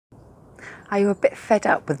Are you a bit fed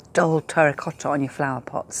up with dull terracotta on your flower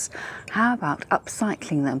pots? How about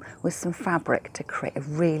upcycling them with some fabric to create a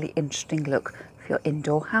really interesting look for your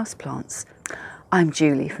indoor houseplants? I'm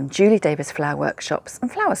Julie from Julie Davis Flower Workshops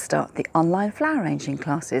and Flower Start, the online flower arranging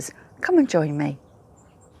classes. Come and join me.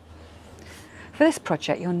 For this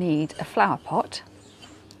project you'll need a flower pot,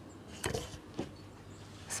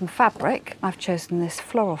 some fabric. I've chosen this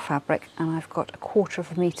floral fabric and I've got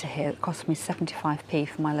 1/4 metre here. It cost me 75p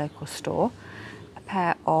from my local store. A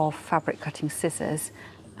pair of fabric cutting scissors,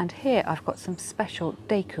 and here I've got some special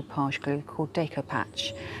decoupage glue called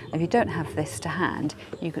decoupage. If you don't have this to hand,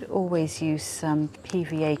 you could always use some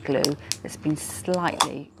PVA glue that's been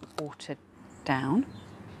slightly watered down.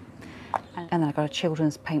 And then I've got a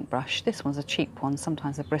children's paintbrush. This one's a cheap one,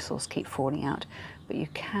 sometimes the bristles keep falling out, but you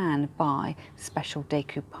can buy special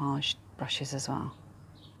decoupage brushes as well.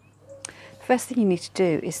 The first thing you need to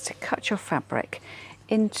do is to cut your fabric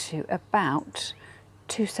into about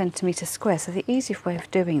 2 centimetre square. So the easiest way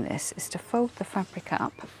of doing this is to fold the fabric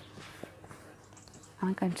up.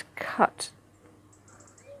 I'm going to cut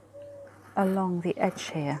along the edge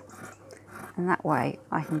here, and that way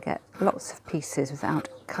I can get lots of pieces without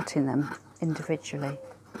cutting them individually.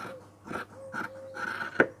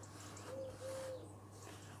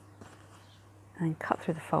 And then cut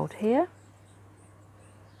through the fold here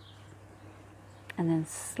and then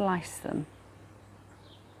slice them.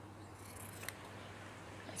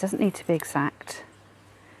 It doesn't need to be exact.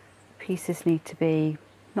 Pieces need to be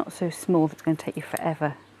not so small that it's going to take you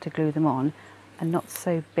forever to glue them on, and not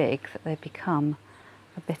so big that they become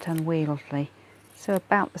a bit unwieldy. So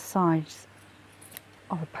about the size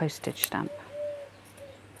of a postage stamp.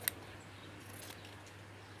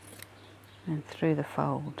 And through the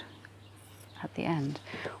fold at the end.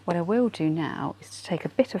 What I will do now is to take a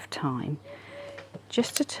bit of time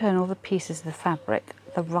just to turn all the pieces of the fabric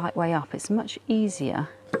the right way up. It's much easier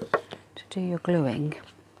to do your gluing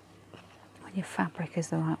when your fabric is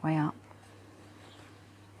the right way up.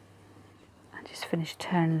 And just finish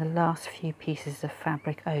turning the last few pieces of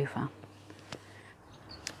fabric over.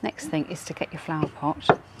 Next thing is to get your flower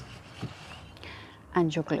pot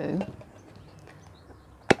and your glue.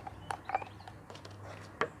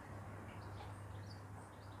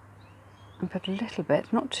 And put a little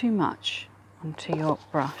bit, not too much, onto your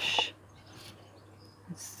brush.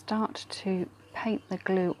 And start to paint the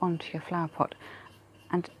glue onto your flower pot.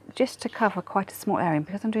 And just to cover quite a small area,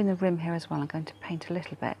 because I'm doing the rim here as well, I'm going to paint a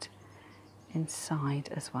little bit inside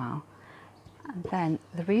as well. And then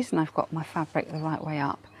the reason I've got my fabric the right way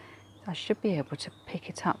up, I should be able to pick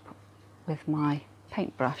it up with my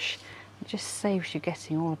paintbrush. It just saves you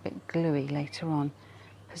getting all a bit gluey later on.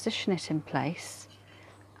 Position it in place,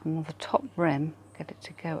 and on the top rim, get it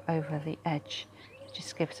to go over the edge. It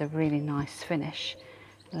just gives a really nice finish.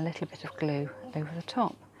 And a little bit of glue over the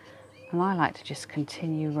top. And I like to just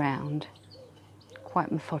continue round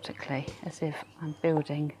quite methodically, as if I'm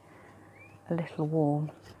building a little wall.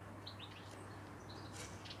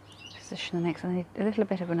 Position the next, I need a little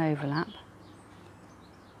bit of an overlap.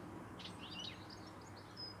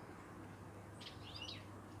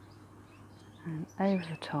 And over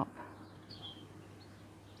the top.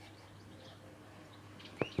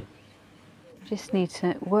 Just need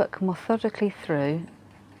to work methodically through,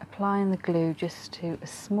 applying the glue just to a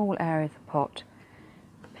small area of the pot,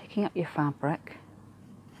 picking up your fabric,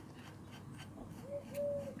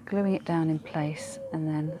 gluing it down in place, and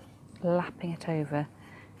then lapping it over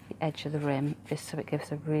the edge of the rim, just so it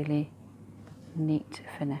gives a really neat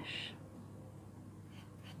finish.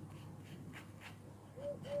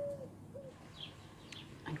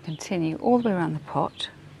 And continue all the way around the pot,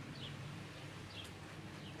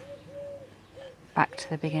 back to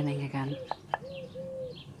the beginning again,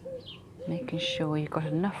 making sure you've got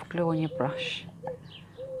enough glue on your brush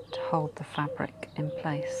to hold the fabric in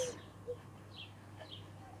place.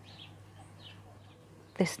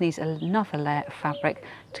 This needs another layer of fabric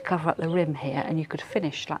to cover up the rim here, and you could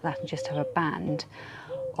finish like that and just have a band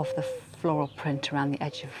of the floral print around the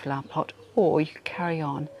edge of the flower pot, or you could carry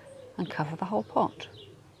on and cover the whole pot.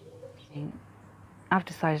 I've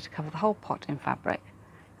decided to cover the whole pot in fabric.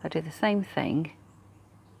 I do the same thing,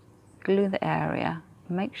 glue the area,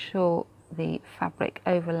 make sure the fabric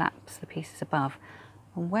overlaps the pieces above,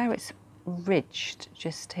 and where it's ridged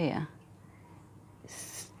just here,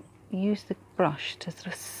 use the brush to sort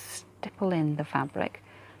of stipple in the fabric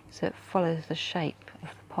so it follows the shape of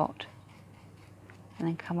the pot, and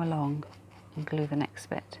then come along and glue the next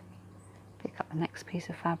bit. Pick up the next piece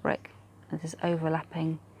of fabric, and this is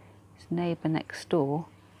overlapping its neighbour next door,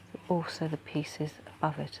 but also the pieces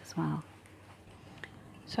above it as well.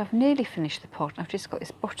 So I've nearly finished the pot. I've just got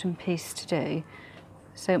this bottom piece to do.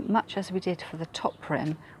 So much as we did for the top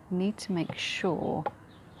rim, we need to make sure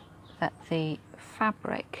that the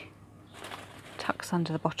fabric tucks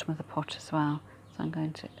under the bottom of the pot as well. So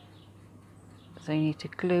so you need to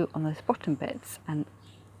glue on those bottom bits and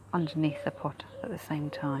underneath the pot at the same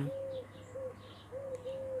time.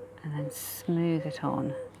 And then smooth it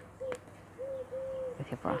on with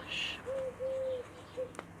your brush.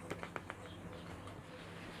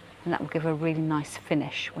 And that will give a really nice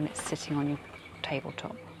finish when it's sitting on your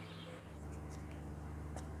tabletop.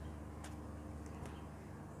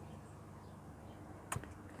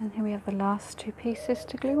 And here we have the last two pieces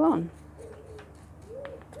to glue on.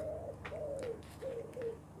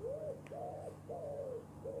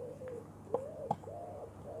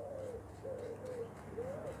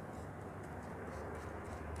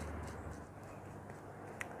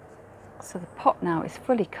 So the pot now is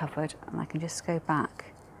fully covered, and I can just go back.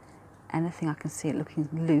 Anything I can see it looking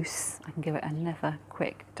loose, I can give it another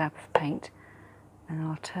quick dab of paint, and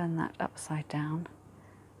I'll turn that upside down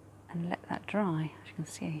and let that dry. As you can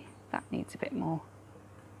see, that needs a bit more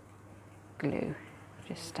glue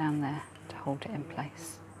just down there to hold it in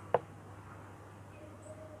place.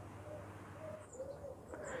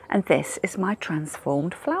 And this is my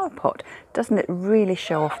transformed flower pot. Doesn't it really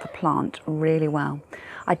show off the plant really well?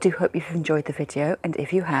 I do hope you've enjoyed the video, and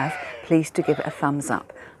if you have, please do give it a thumbs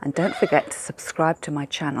up. And don't forget to subscribe to my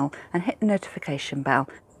channel and hit the notification bell,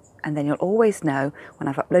 and then you'll always know when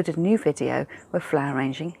I've uploaded a new video with flower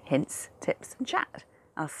arranging hints, tips and chat.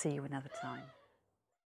 I'll see you another time.